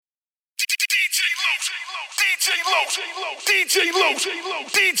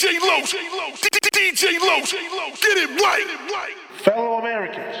Get it right. Fellow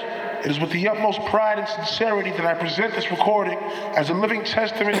Americans, it is with the utmost pride and sincerity that I present this recording as a living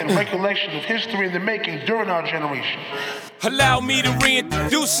testament and recollection of history in the making during our generation. Allow me to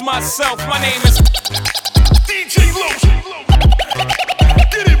reintroduce myself. My name is DJ Lotion.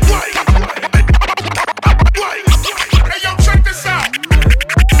 Get it right. Hey, yo, check this out.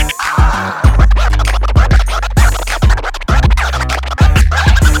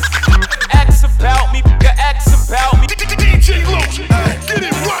 Ask about me, ask about me. DJ Lotion, get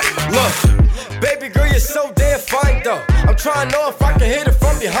it right. Look, baby girl, you're so damn fine though. I'm trying to know if I can hit it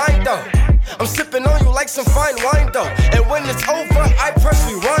from behind though. I'm sipping on you like some fine wine though. And when it's over, I press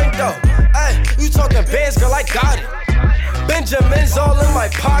rewind though. Ay, you talking bands, girl, I got it. Benjamin's all in my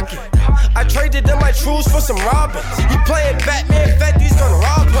pocket. I traded in my trues for some robins. He playing Batman, Fetty's gonna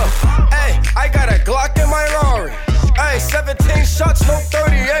rob him. Ay, I got a Glock in my Rari. Ay, 17 shots, no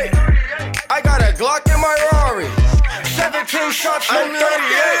 38. I got a Glock in my Rari. 17 shots, no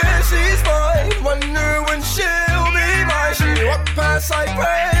 38. She's fine, wonder when she'll be mine. She walk past like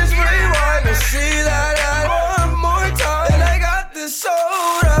praise, rewind and see that one more time. And I got this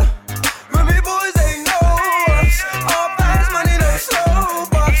soda. Remy boys ain't know us. All fast money, no slow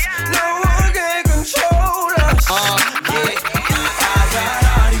bucks. No one can control us. Yeah. I got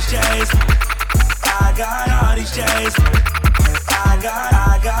all these J's. I got all these J's. I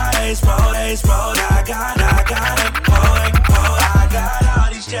got Ace Road. I got it, boy. I got all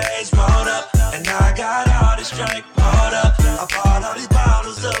these J's rolled up, and I got all this drink poured up. I bought all these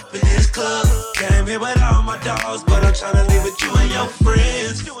bottles up in this club. Came here with all my dogs, but I'm tryna leave with you and your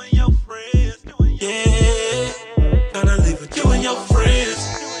friends. Yeah, tryna leave with you and your friends.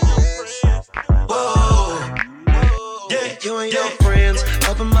 Whoa, yeah, you and your friends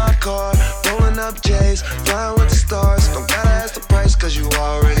up in my car, rolling up J's, flying with the stars. Don't gotta ask the price, cause you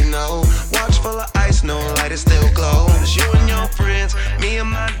already know. Watch full of ice, no light, it still glows. It's you and your friends, me and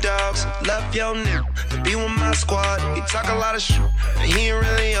my dogs. Left your nigga to be with my squad. He talk a lot of shit, but he ain't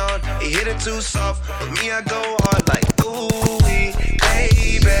really on. He hit it too soft, but me, I go hard like ooh-wee,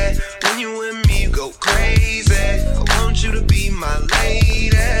 baby. When you with me, you go crazy. I want you to be my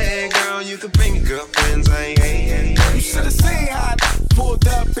lady. Girl, you can bring your girlfriends, hey. You should've seen how I pulled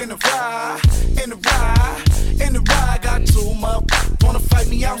up in the ride. Got two motherfuckers wanna fight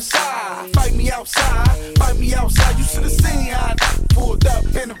me outside. You should've seen how I pulled up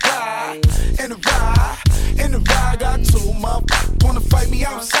in the ride. Got two motherfuckers wanna fight me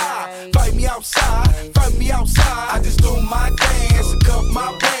outside. I just do my dance and cuff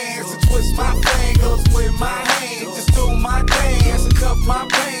my pants and twist my fingers with my hands. Just do my dance and cuff my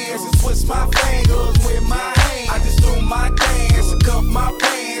pants and twist my fingers with my hands. I just do my dance and cuff my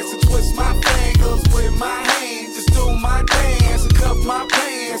pants and twist my fingers with my hands. Just do my dance and cuff my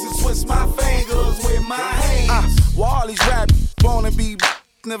pants and twist my fingers with my hands. While all these rappers wanna be,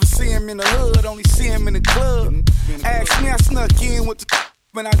 never see him in the hood, only see him in the club. Ask me, I snuck in with the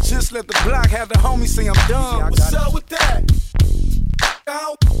when I just let the block have the homies say I'm done. What's up with that?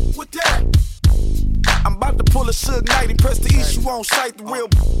 With that? I'm about to pull a Suge Knight and press the issue on sight. The real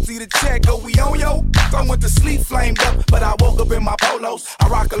see the check, go we on yo. I went to sleep flamed up, but I woke up in my polos. I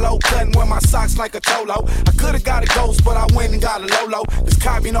rock a low cut and wear my socks like a Tolo. I could've got a ghost, but I went and got a Lolo. This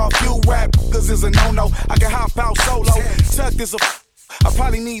copying off you rap, cause it's a no-no. I can hop out solo. Tuck is a I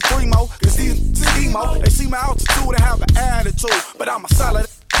probably need 3 more, cause these emo. They see my altitude and have an attitude, but I'm a solid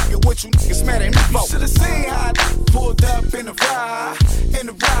what you niggas mad at me for. You should've seen how I pulled up in the ride.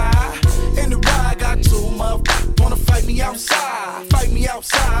 Got two motherfuckers wanna fight me outside.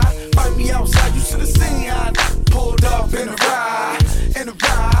 You should've seen how I pulled up in the ride.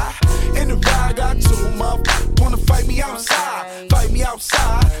 Got two motherfuckers wanna fight me outside.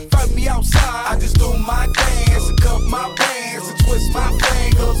 I just do my dance and cuff my pants and twist my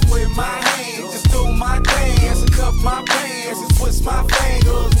fingers with my hands. Just do my dance and cuff my pants and twist my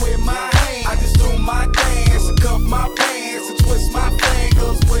fingers with my hands. I just do my dance and cuff my pants and twist my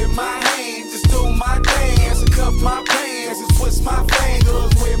fingers with my hands. Just do my dance and cuff my pants and twist my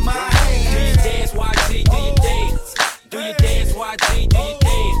fingers with my hands. Do you dance, YG? Do you dance? Do you dance, YG? Do you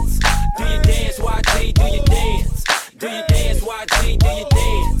dance? Do you dance, YG? Do you dance? Do you dance, YG? Do you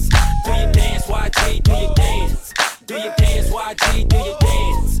dance? Do you dance, YG? Do you dance? Do you dance, YG? Do you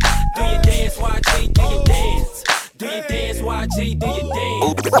dance? Do you dance, YG? Do you dance? Do you dance, YG? Do you dance?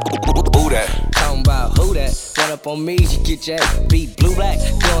 Who that? Talking about who that? Run up on me, you get your ass beat blue black.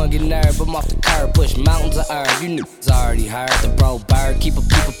 Go and get nerve, I'm off the curb, push mountains of earth. You knew it's already heard the bro bird. Keep a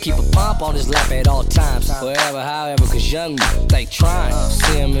pump on his lap at all times. Wherever, however, cause young they trying.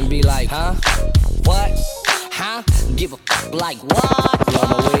 See him and be like, huh? What? give a like what? Blow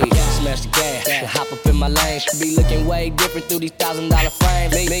my weed, smash the gas, and hop up in my lane. Should be looking way different through these $1,000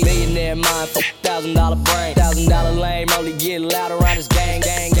 frames. Millionaire mind for $1,000 brain. $1,000 lame, only get loud around this gang.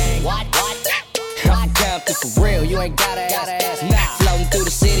 What? I'm down through for real, you ain't gotta ask. Nah, floating through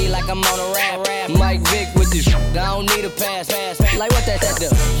the city like I'm on a rap. Mike Vick with this I don't need a pass. Like what that do?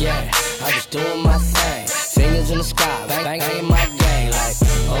 Yeah, I'm just doing my thing. Fingers in the sky, banging my gang. Like,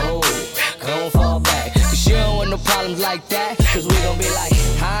 oh, gon' fall back. Cause you don't want no problems like that. Cause we gon' be like,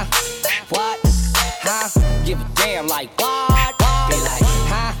 huh? What? Huh? Give a damn like what? Be like,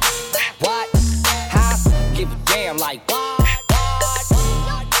 huh? What? Huh? Give a damn like what?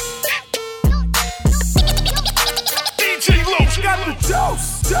 DJ Los Got the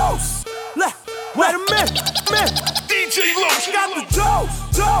dose. Wait a minute. DJ Los Got the dose.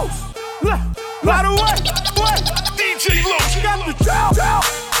 Right away. DJ Los Got the dose.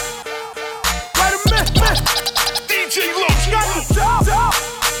 Wait a minute. DJ Los Got the dose.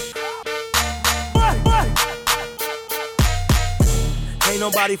 Ain't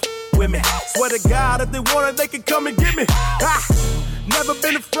nobody with me. Swear to God, if they want it, they can come and get me. Never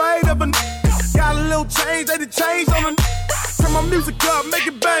been afraid of a got a little change, they done change on a turn my music up, make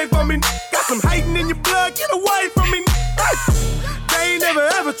it bang for me. Got some hating in your blood, get away from me. They ain't never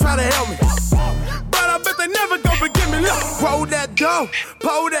ever try to help me, but I bet they never gon' forgive me. Look, roll that dough,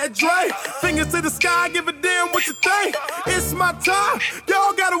 pull that Dre, fingers to the sky, give a damn what you think. It's my time,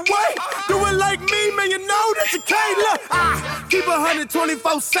 y'all gotta wait. Do it like me, man, you know that you can't. Look, I keep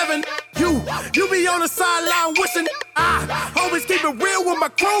 124/7. You be on the sideline wishing. I always keep it real with my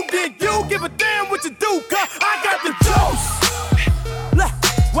crew. Did you give a damn what you do? Cause I got the juice. Look,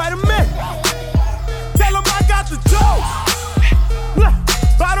 wait a minute. Tell them I got the juice. Look,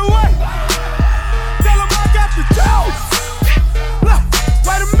 by the way, tell them I got the juice. Look,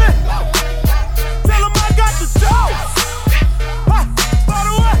 wait a minute. Tell them I got the juice. By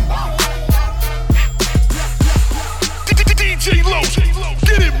the way, DJ Los,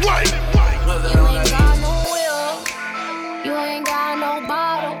 get it right. You ain't got no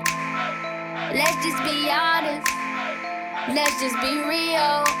bottle. Let's just be honest. Let's just be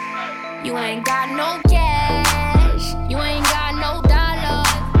real. You ain't got no cash. You ain't got no dollar.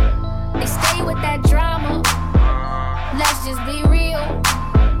 They stay with that drama. Let's just be real.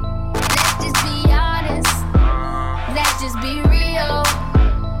 Let's just be honest. Let's just be real.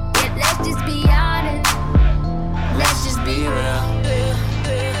 Yeah, let's just be honest. Let's just be real.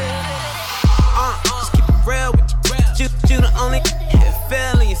 Just keep it real with you. You the only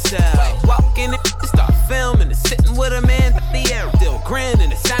feeling yourself. Walk in it, start filming it. Sitting with a man, the air still grinning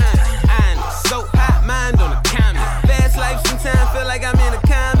the sign. I know, so hot, mind on the comment. Fast life sometimes feel like I'm in a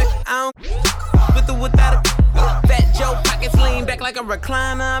comic. I don't with or without a Fat Joe pockets lean back like a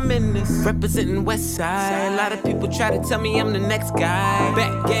recliner. I'm in this representing West Side. A lot of people try to tell me I'm the next guy.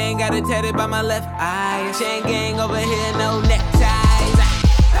 Back gang got it tatted by my left eye. Chain gang over here, no neckties.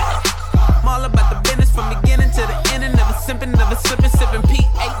 I'm all about the business from beginning to the end. Never simping, never slipping, sipping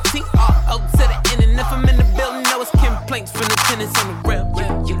P-A-T-R-O to the end. And if I'm in the building, know it's complaints from the tenants on the real.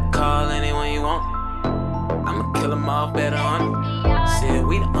 You can call anyone you want. I'ma kill them all better on it. Said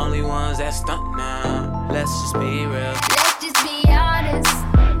we the only ones that stunt now. Let's just be real. Let's just be honest.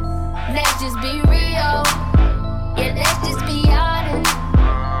 Let's just be real. Yeah, let's just be honest.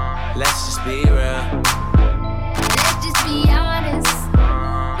 Let's just be real. Let's just be honest.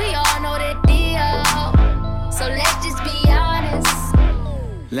 We all know that deal. So let's just be honest.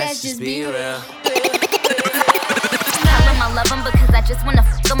 Let's just be real. I love him because I just wanna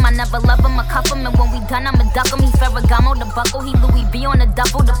fuck him. I never love him, I cuff him. And when we done, I'ma duck him. He's Ferragamo, the buckle. He Louis V on the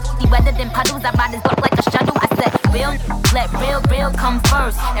duffel. The he wetter than puddles. I ride his butt like a shuttle. I said, real, let real come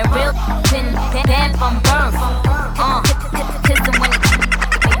first. And real, been from birth. Kiss him when it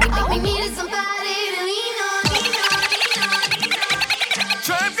We needed somebody to lean on.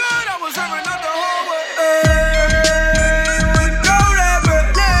 Trap God, I was serving up the whole way.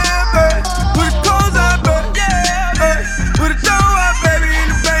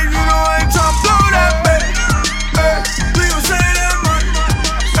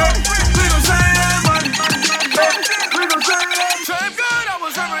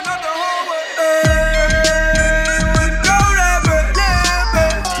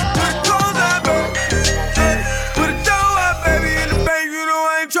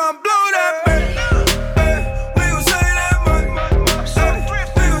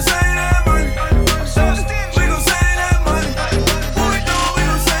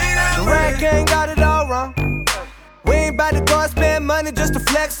 Just to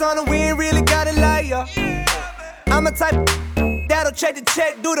flex on him, we ain't really gotta lie, yo. I'm a type Seattle, check the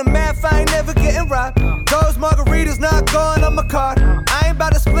check, do the math, I ain't never getting robbed. Those margaritas not going on my card. I ain't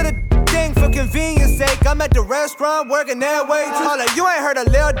about to split a thing for convenience sake. I'm at the restaurant working that way too. Hold up, you ain't heard of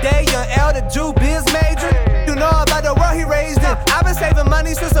Lil Day, young L, the Jew biz major. You know about the world he raised in. I've been saving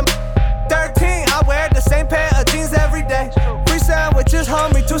money since I'm 13. I wear the same pair of jeans every day. Free sandwiches,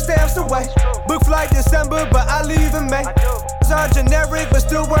 homie, 2 stamps away. Book flight December, but I leave in May. Are generic, but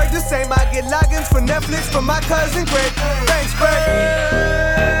still work the same. I get logins for Netflix from my cousin Greg. Thanks, Greg.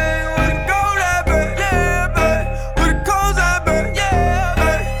 With the gold I bet, yeah, babe. With the coals I bet, yeah,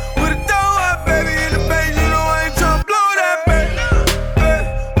 babe. With the dough I baby in the bank, you know I ain't tryna blow that, babe.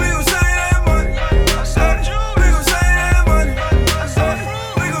 We gon' save that money. We gon' save that money.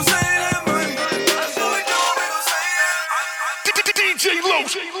 We gon' save that money. DJ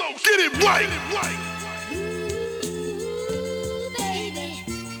Los, get it right.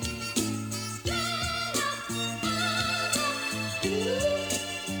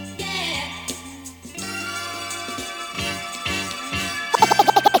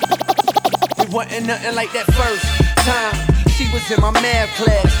 Wasn't nothing like that first time. She was in my math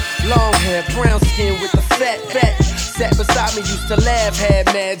class. Long hair, brown skin with the fat. Sat beside me, used to laugh, had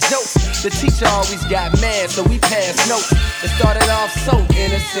mad jokes. The teacher always got mad, so we passed notes. It started off so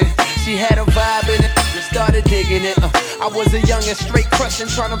innocent. She had a vibe in it, started digging it. I was a young and straight crushing,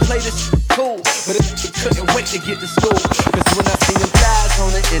 trying to play this cool. But it couldn't wait to get to school. Cause when I seen them thighs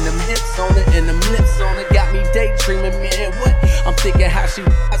on it, and them hips on it, and them lips on it, got me daydreaming, man, what? I'm thinking how she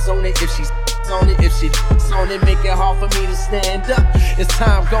was on it, if she's on it, if she on it, make it hard for me to stand up. As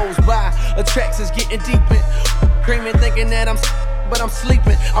time goes by, attractions getting deeper. Dreaming, thinking that but I'm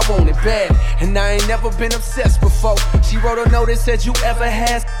sleeping. I want it bad, and I ain't never been obsessed before. She wrote a note that said, you ever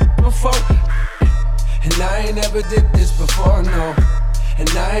had before? And I ain't never did this before, no. And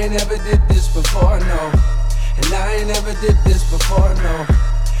I ain't never did this before, no. And I ain't never did this before, no.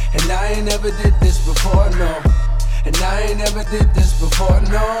 And I ain't never did this before, no. And I ain't never did this before,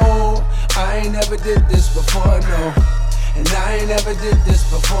 no. I ain't never did this before, no. And I ain't never did this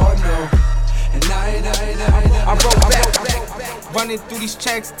before, no. And I wrote back, running through these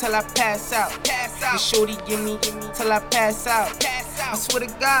checks till I pass out. The shorty give me till I pass out. I swear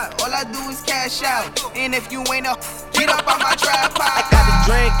to God, all I do is cash out. And if you ain't get up on my tripod. I got the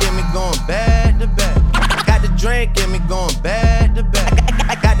drink in me going back to back. Got the drink in me going back to back.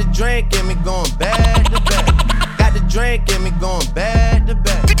 I got the drink in me going back to back. Got the drink in me going back to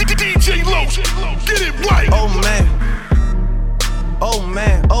back. DJ Los, get it right. Oh man, oh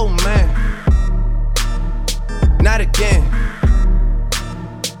man, oh man. Not again.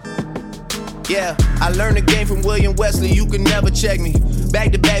 Yeah, I learned the game from William Wesley, you can never check me.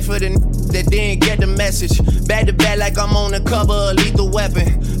 Back to back for the that didn't get the message. Back to back like I'm on the cover of Lethal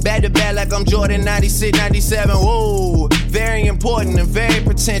Weapon. Back to back like I'm Jordan 96, 97. Whoa, very important and very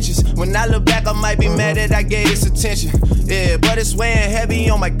pretentious. When I look back, I might be mad that I gave this attention. Yeah, but it's weighing heavy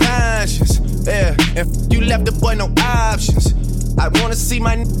on my conscience. Yeah, and you left the boy no options. I wanna see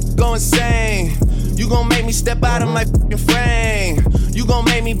my go insane. You gon' make me step out of my fucking frame. You gon'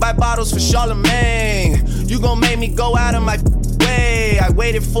 make me buy bottles for Charlemagne. You gon' make me go out of my way. I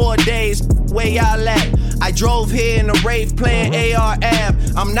waited 4 days, where y'all at? I drove here in a rave playing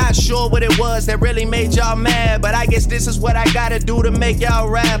AR-AB. I'm not sure what it was that really made y'all mad, but I guess this is what I gotta do to make y'all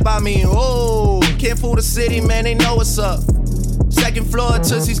rap. I mean, oh, can't fool the city, man, they know what's up. Second floor,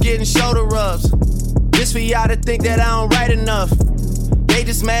 Tootsie's getting shoulder rubs. This for y'all to think that I don't write enough. They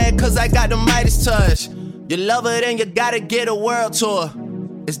just mad cause I got the Midas touch. You love her, then you gotta get a world tour.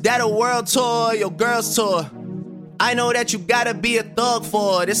 Is that a world tour or your girl's tour? I know that you gotta be a thug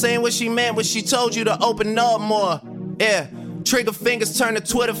for her. This ain't what she meant when she told you to open up more. Yeah, trigger fingers turn to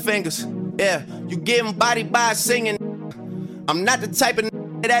Twitter fingers. Yeah, you getting body by singing. I'm not the type of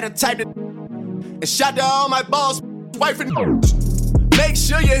that'll type of. And shout to all my boss, wife and make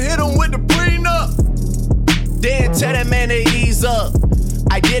sure you hit him with the prenup. Then tell that man to ease up.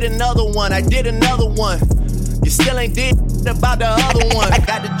 I did another one. You still ain't did about the other one. I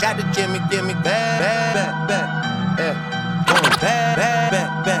got the gimme back, yeah. Going back.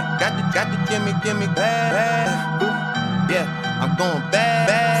 Got the gimme back. Yeah, I'm going back.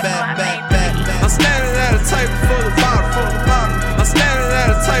 I'm standing at a table full of bottles. I'm standing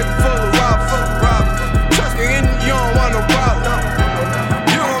at a table full of robbers. Trust me, you don't want no problem.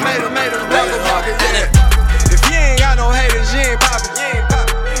 You gon' make a rocket, yeah. If you ain't got no haters, you ain't poppin'.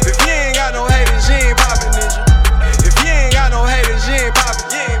 If you ain't got no haters, you ain't poppin', ninja. If you ain't got no haters, you ain't poppin'.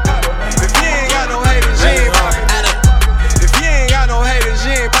 If you ain't got no haters, you ain't poppin'. If you ain't got no haters,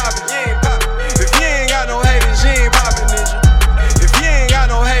 you ain't poppin'. If you ain't got no haters, you ain't poppin', ninja. If you ain't got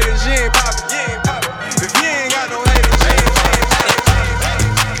no haters, you ain't poppin'. If you ain't got no haters, you ain't poppin'.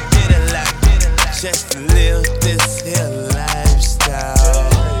 just to live this here lifestyle.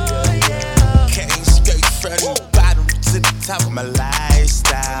 Came straight from the bottom to the top of my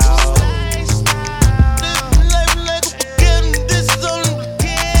lifestyle.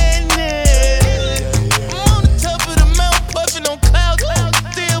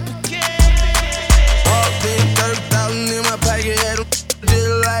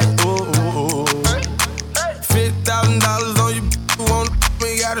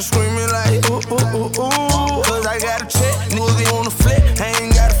 Screaming like ooh, ooh, ooh, ooh. Cause I got a check, nigga on the flip. I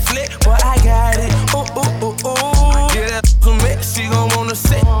ain't got a flip, but I got it. Ooh, ooh, ooh, ooh. Yeah, that from me, she gon' wanna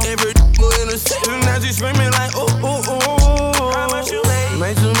sit. Every in the set, now she screaming like ooh, ooh, ooh. How much you made?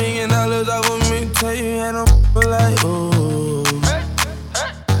 Made $2 million off of me. Tell you had them like ooh.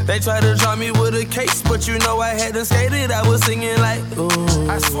 They tried to drop me with a case, but you know I hadn't skated. I was singing like ooh.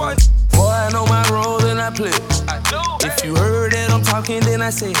 I swear. Boy, I know my role and I play. If you heard that I'm talking, then I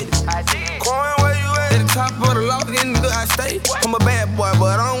said it. Coin, where you at? At the top of the loft, in the I stay. I'm a bad boy,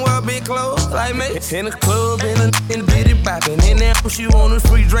 but I don't wear big clothes like me. In the club, in the bitty bopping. In there, push you on a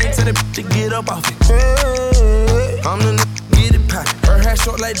free drink to the to get up off it. Hey, I'm the get it poppin'. Her hair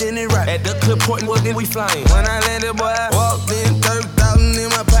short like Denny Rock. At the clip point, then we flying. When I landed, boy, I walked in, 30,000 in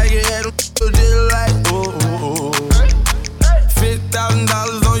my pocket, had them just like ooh, ooh, ooh.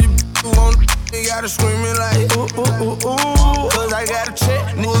 $50,000 on you. You gotta screaming like ooh, ooh, ooh, ooh. Cause I got a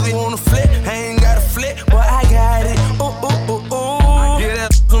check, nigga wanna flip. I ain't got a flip, but I got it. Ooh, ooh, ooh, ooh. Yeah,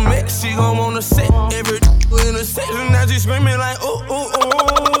 that from me, she gon' wanna sit. Every in the set, and now she screaming like ooh, ooh, ooh.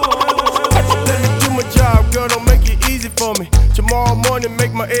 Let me do my job, girl, don't make it easy for me. Tomorrow morning,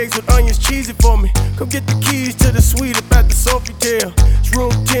 make my eggs with onions cheesy for me. Come get the keys to the suite up at the Sofitel. It's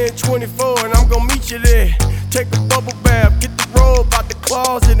room 1024, and I'm gon' meet you there. Take a bubble bath, get the robe out the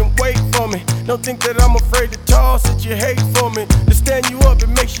closet and wait for me. Don't think that I'm afraid to toss it, you hate for me. To stand you up, it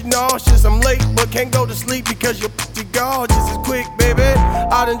makes you nauseous. I'm late, but can't go to sleep because you're gorgeous. It's quick, baby.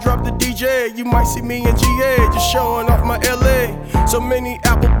 I done dropped the DJ. You might see me in GA, just showing off my LA. So many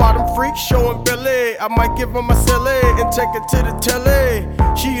apple bottom freaks showing belly. I might give her my celly and take her to the telly.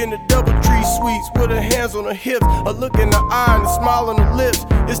 She in the DoubleTree suites with her hands on her hips, a look in her eye and a smile on her lips.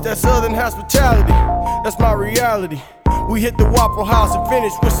 It's that southern hospitality, that's my reality. We hit the Waffle House and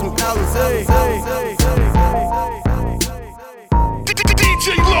finish with some Alizé.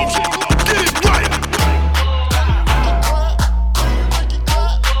 DJ Lotion, get it right.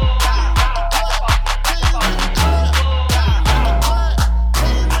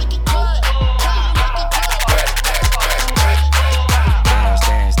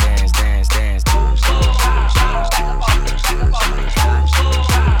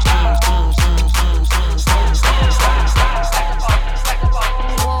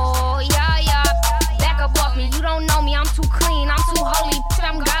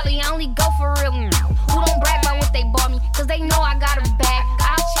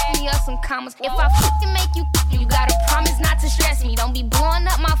 If I fucking make you, you gotta promise not to stress me. Don't be blowing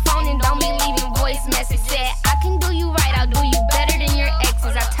up my phone and don't be leaving voice message. Said I can do you right, I'll do you better than your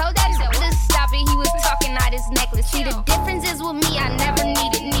exes. I told that to stop it, he was talking out his necklace. See, the difference is with me, I never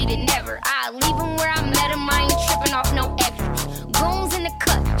needed, never. I leave him where I met him, I ain't tripping off no extras. Goons in the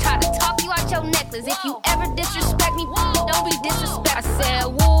cut, try to talk you out your necklace. If you ever disrespect me, don't be disrespect. I said,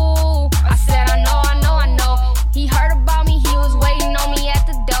 woo, I said, I know. He heard about me, he was waiting on me at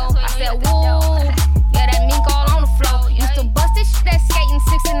the door. I said, woo, yeah, that mink all on the floor. Used to bust this shit at skating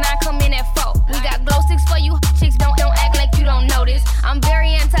 6 and 9, come in at 4. We got glow sticks for you chicks, don't act like you don't know this. I'm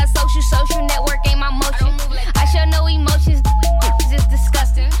very antisocial, social network ain't my motion. I show no emotions, it's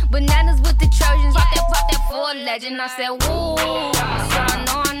disgusting. Bananas with the Trojans, pop that for a legend. I said, woo, I said,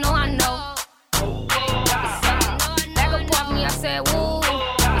 I know. Back up off me, I said, woo.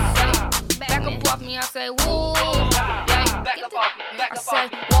 Back up off me, I said, woo. I said,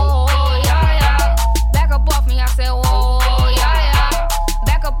 whoa, yeah. Back up off me, I said, whoa, yeah.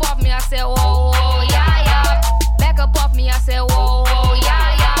 Back up off me, I said, whoa, yeah. Back up off me, I said, whoa,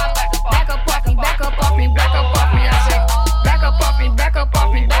 yeah. Back up off me, back up off me, back up off me, I said, back up off me, back up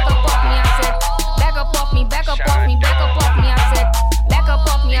off me, back up off me, I said, back up off me, back up off me, back up off me, I said, back up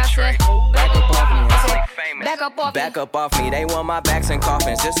off me, I said, back up off me, I said. Back up off me, they want my backs and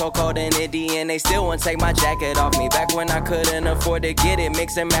coffins. It's so cold in Indy and they still won't take my jacket off me. Back when I couldn't afford to get it,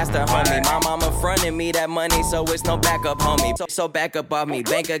 mix and master, homie. My mama fronted me that money, so it's no backup, homie. So back up off me,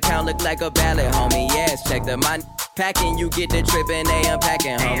 bank account look like a ballot, homie. Yes, check the money. Packing, you get the trip and they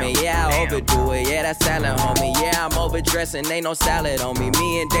unpacking, homie. Yeah, I overdo it, yeah, that's salad, homie. Yeah, I'm overdressing, ain't no salad on me.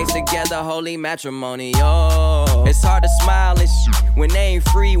 Me and Dates together, holy matrimony, oh. It's hard to smile and shit when they ain't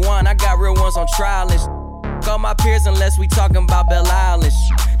free one. I got real ones on trial and shit. all my peers unless we talking about Belle Isle and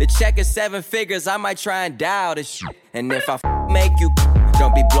shit. The check is 7 figures, I might try and dial this shit. And if I make you,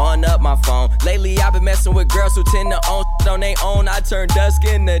 don't be blowing up my phone. Lately I've been messing with girls who tend to own shit on they own. I turn dusk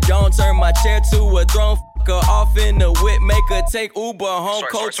into dawn, turn my chair to a throne. Her off in the whip, make her take Uber home,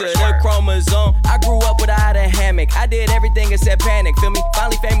 coat to the chromosome. I grew up without a hammock, I did everything except panic, feel me?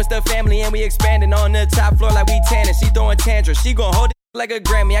 Finally famous, the family, and we expanding on the top floor like we tanning. She throwing tantrums, she gon' hold it like a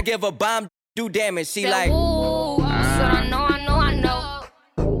Grammy. I give a bomb, do damage, she like ooh, said I know.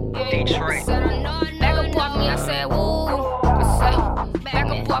 Detroit. Back up off me, I said woo. Back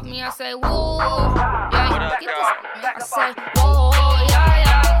up off me, I say woo. Yeah, get this. I say whoa,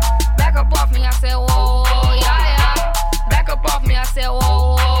 yeah. Back up off me, I say whoa, yeah. Back up off me, I say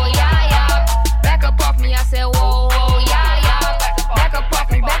whoa, yeah. Back up off me, I say whoa, yeah. Back up off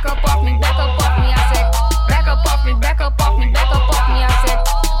me, back up off me, back up off me, I said. Back up off me, back up off me, back up off me, I said.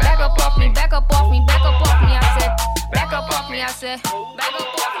 Back up off me, back up off me, back up off me, I said. Back up off me, I said. Back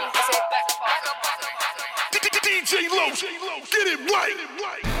up off me, I said. Back up off me. DJ Los, get it right.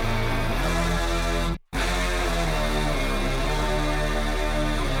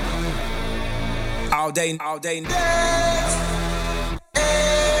 All day. All day.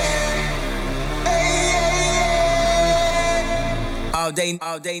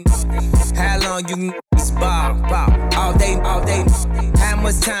 How long you can ball? All day. How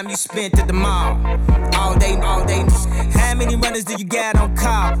much time you spent at the mall? All day. How many runners do you got on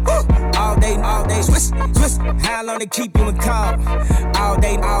call? All day. Swiss. How long they keep you in call? All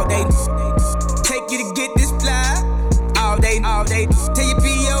day. Take you to get this fly. All day. Tell your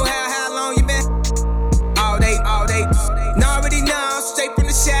PO how long you been? All day. Now already know, straight from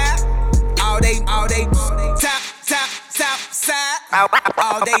the shop. All day. Top, side.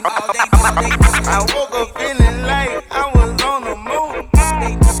 All day. I woke up feeling like I was on the moon.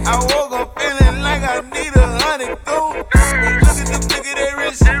 I woke up feeling like I need 100 gold. Look at the flick of that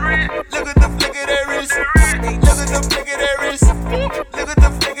wrist. Look at the flick of that wrist. Look at the flick of that wrist. Look at the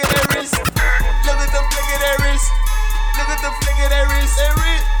flick of that wrist. Look at the flick of that wrist. Look at the flick of that wrist.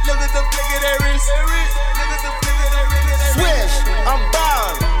 Look at the flick of that wrist. Look at the flick of that wrist. Swish, I'm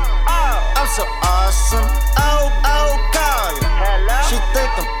ballin'. I'm so awesome. Oh, God. She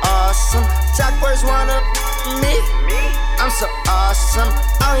think I'm awesome. Jackboys wanna me. I'm so awesome.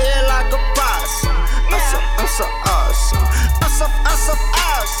 Out here like a boss. I'm so awesome. I'm so awesome. I'm so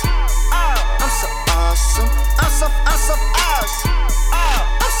awesome. I'm so awesome. I'm so awesome.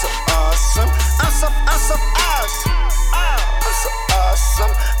 I'm so awesome. I'm so awesome.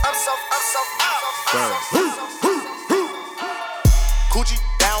 I'm so awesome. Coochie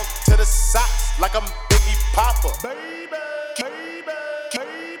down to the socks like I'm Biggie Popper.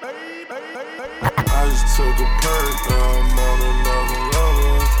 I just took a perk, now I'm on another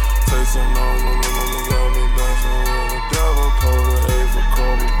level. Tasting on the got me dancing with the devil. Polar A for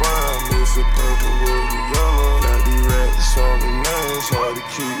Kobe Bryant, mix it purple with the yellow. Got these rats, all the names, hard to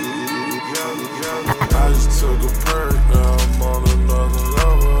keep it together. I just took a perk, now I'm on another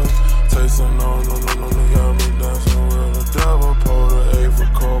level. Tasting on the got me dancing with the devil. Polar A for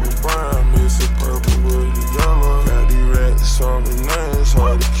Kobe Bryant, mix it purple with the yellow. Got these rats, all the names,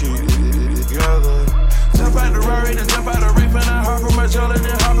 hard to keep it together. Jump out the Rari, then jump out the reef, and I hop from my shoulder,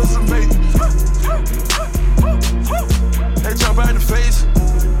 then hop in some bait. They jump out the face.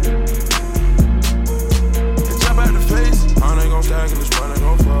 They jump out the face. I ain't gon' stack in this one, ain't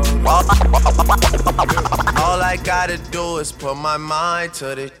gon' fall. All I gotta do is put my mind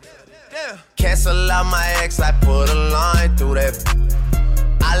to this. Cancel out my ex, I put a line through that.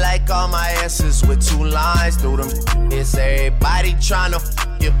 I like all my S's with 2 lines through them. It's everybody tryna f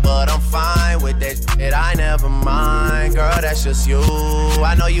you, but I'm fine with that shit. I never mind, girl, that's just you.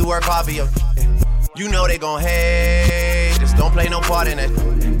 I know you work hard for your you know they gon' hate. Just don't play no part in it.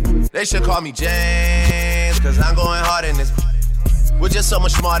 They should call me James, cause I'm going hard in this. We're just so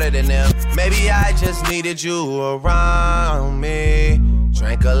much smarter than them. Maybe I just needed you around me.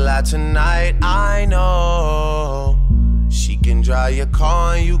 Drank a lot tonight, I know. She can drive your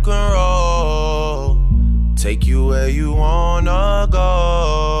car and you can roll. Take you where you wanna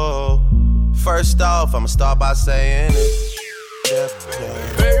go. First off, I'ma start by saying this. Yeah.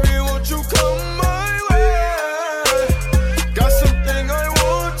 Baby, won't you come my way? Got something I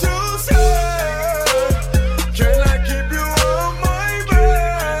want to say. Can I keep you on my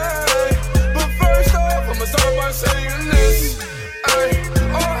way? But first off, I'ma start by saying this. Ay,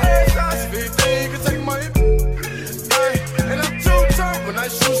 all hands, I speak, they can take my and I'm too tough when I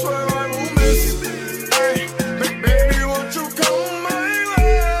shoot, swear I won't miss. Ay, baby, won't you come my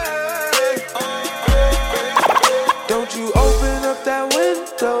way? Don't you open up that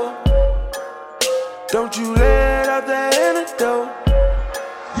window. Don't you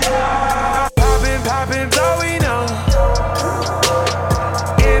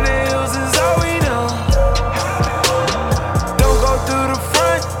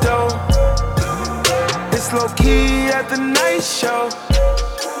the night show.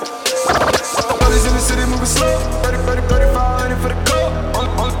 Brothers in the city moving slow. 3500 for the coat.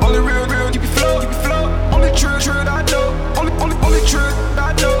 Only real, keep you flow. Only true I know. Only true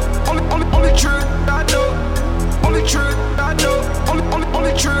I know. Only true I know. Only true I know.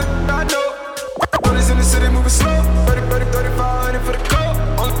 Only true I know. Brothers in the city moving slow. 3500 for the coat.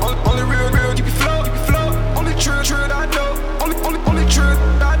 Only real, keep you flow. Only true I know. Only true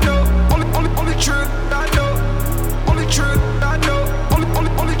I know. Only true I know. Only true I know.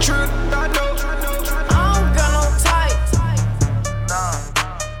 Only true I know. I don't got no type. Nah.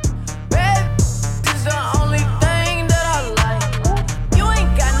 Babe, this is the only thing that I like. You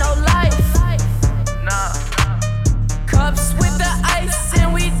ain't got no life. Nah. Cups with the ice,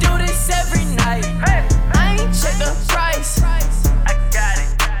 and we do this every night. I ain't check the price. I got it.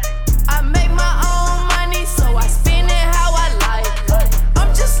 I make my own money, so I spend it how I like.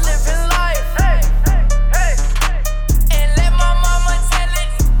 I'm just living life. And let my mama tell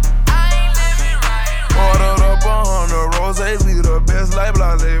it, I ain't living right. Ordered up 100 roses, we the best like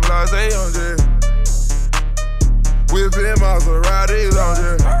blase, on J. Whipping Maseratis on J.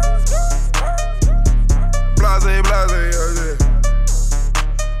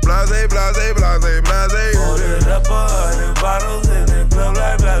 Blase, on J. Blase, Ordered up 100 bottles in the club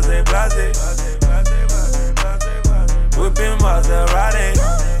like blase. Whipping Maserati.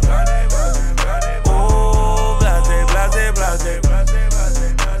 Oh, blase.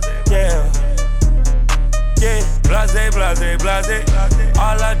 Yeah, blase.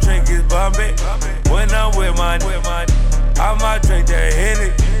 All I drink is Bombay. When I'm with my, I might drink that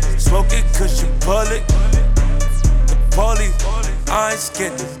Henny. Smoke it 'cause you pull it. The police, I ain't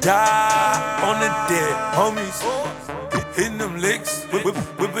scared to die on the dead homies. Hitting them licks,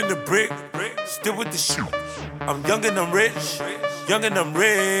 whipping the brick. Still with the shoot. I'm young and I'm rich.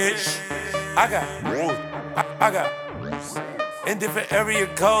 I got in different area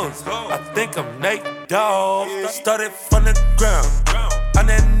codes. I think I'm Nate Dogg. Started from the ground. I'm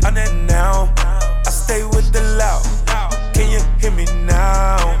that now. I stay with the loud. Can you hear me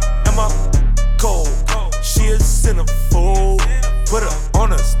now? Am I cold? She a centerfold. Put her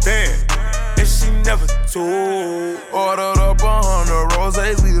on a stand, and she never told. Ordered up 100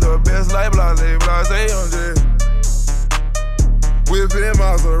 roses, we the best like blase, on J. Whipping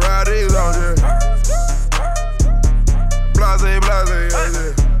Maseratis on J. Blase, on J. Blase,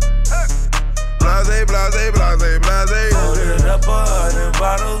 on J. Ordered up 100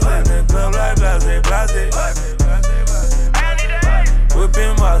 bottles in the club like blase.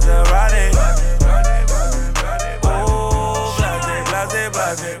 Whipping Maserati. Oh, blase.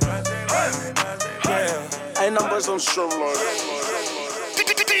 Yeah. Ain't no but some strumlord.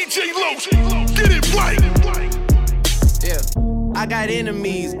 DJ Los, get it right. Yeah. I got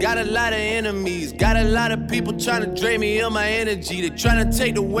enemies, got a lot of enemies. Got a lot of people trying to drain me of my energy. They trying to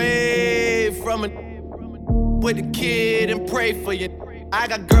take away from it. With the kid and pray for you. I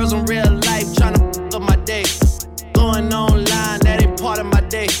got girls in real life trying to f up my day. Going online, that ain't part of my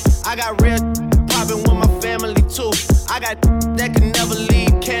day. I got real popping with my family too. I got that can never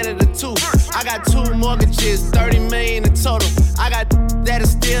leave Canada too. I got 2 mortgages, 30 million in total. I got that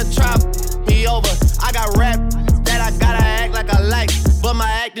is still trying to me over. I got rap that I gotta act like I like, but my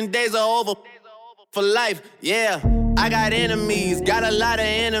acting days are over for life. Yeah, I got enemies, got a lot of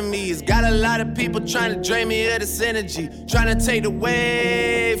enemies. Got a lot of people trying to drain me of this energy, trying to take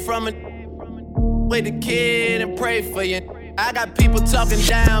away from it. With the kid and pray for you. I got people talking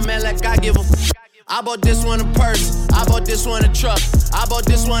down, man, like I give a f. I bought this one a purse, I bought this one a truck, I bought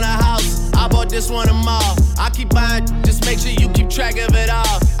this one a house, I bought this one a mall. I keep buying, just make sure you keep track of it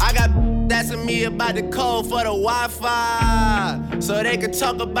all. I got asking me about the code for the Wi-Fi, so they can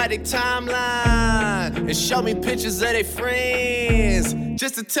talk about their timeline and show me pictures of their friends,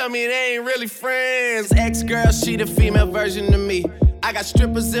 just to tell me they ain't really friends. Ex-girl, she the female version of me. I got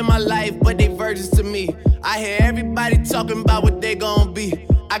strippers in my life, but they virgins to me. I hear everybody talking about what they gon' be.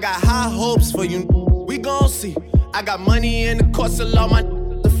 I got high hopes for you, we gon' see. I got money in the course of all my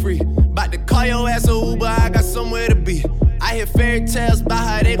are free. Bout to call your ass a Uber, I got somewhere to be. I hear fairy tales about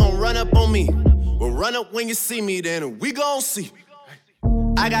how they gon' run up on me. Well, run up when you see me, then we gon' see.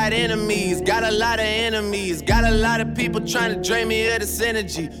 I got enemies, got a lot of enemies. Got a lot of people trying to drain me of this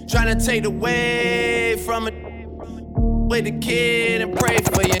energy, trying to take away from it. With the kid and pray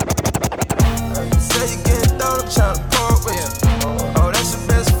for you. Say you getting thrown, I'm tryna park with you. Oh, that's your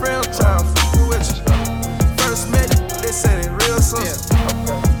best friend, I'm tryna f with you. First met you, they said they real sisters. I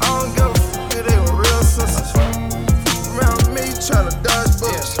don't give a f if they were real sisters. Around me, you tryna dodge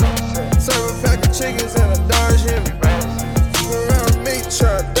bullets. Serve a pack of chickens and a Dodge Hemi. Around me,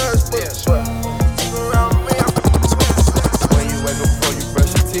 tryna dodge bullets. Around me, I'm f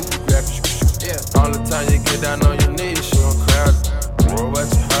get down on your knees, she don't crowd. Boy, what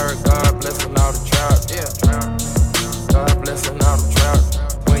you heard, God blessing all the drought. Yeah, God blessing all the drought.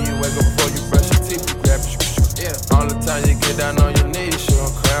 When you wake up before you brush your teeth, you grab your yeah. All the time you get down on your knees, she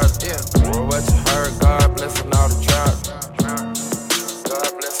don't crowd. Yeah, boy, what you heard, God blessing all the drought.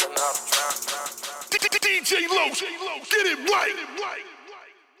 God blessing all the drought. DJ Los, get it right.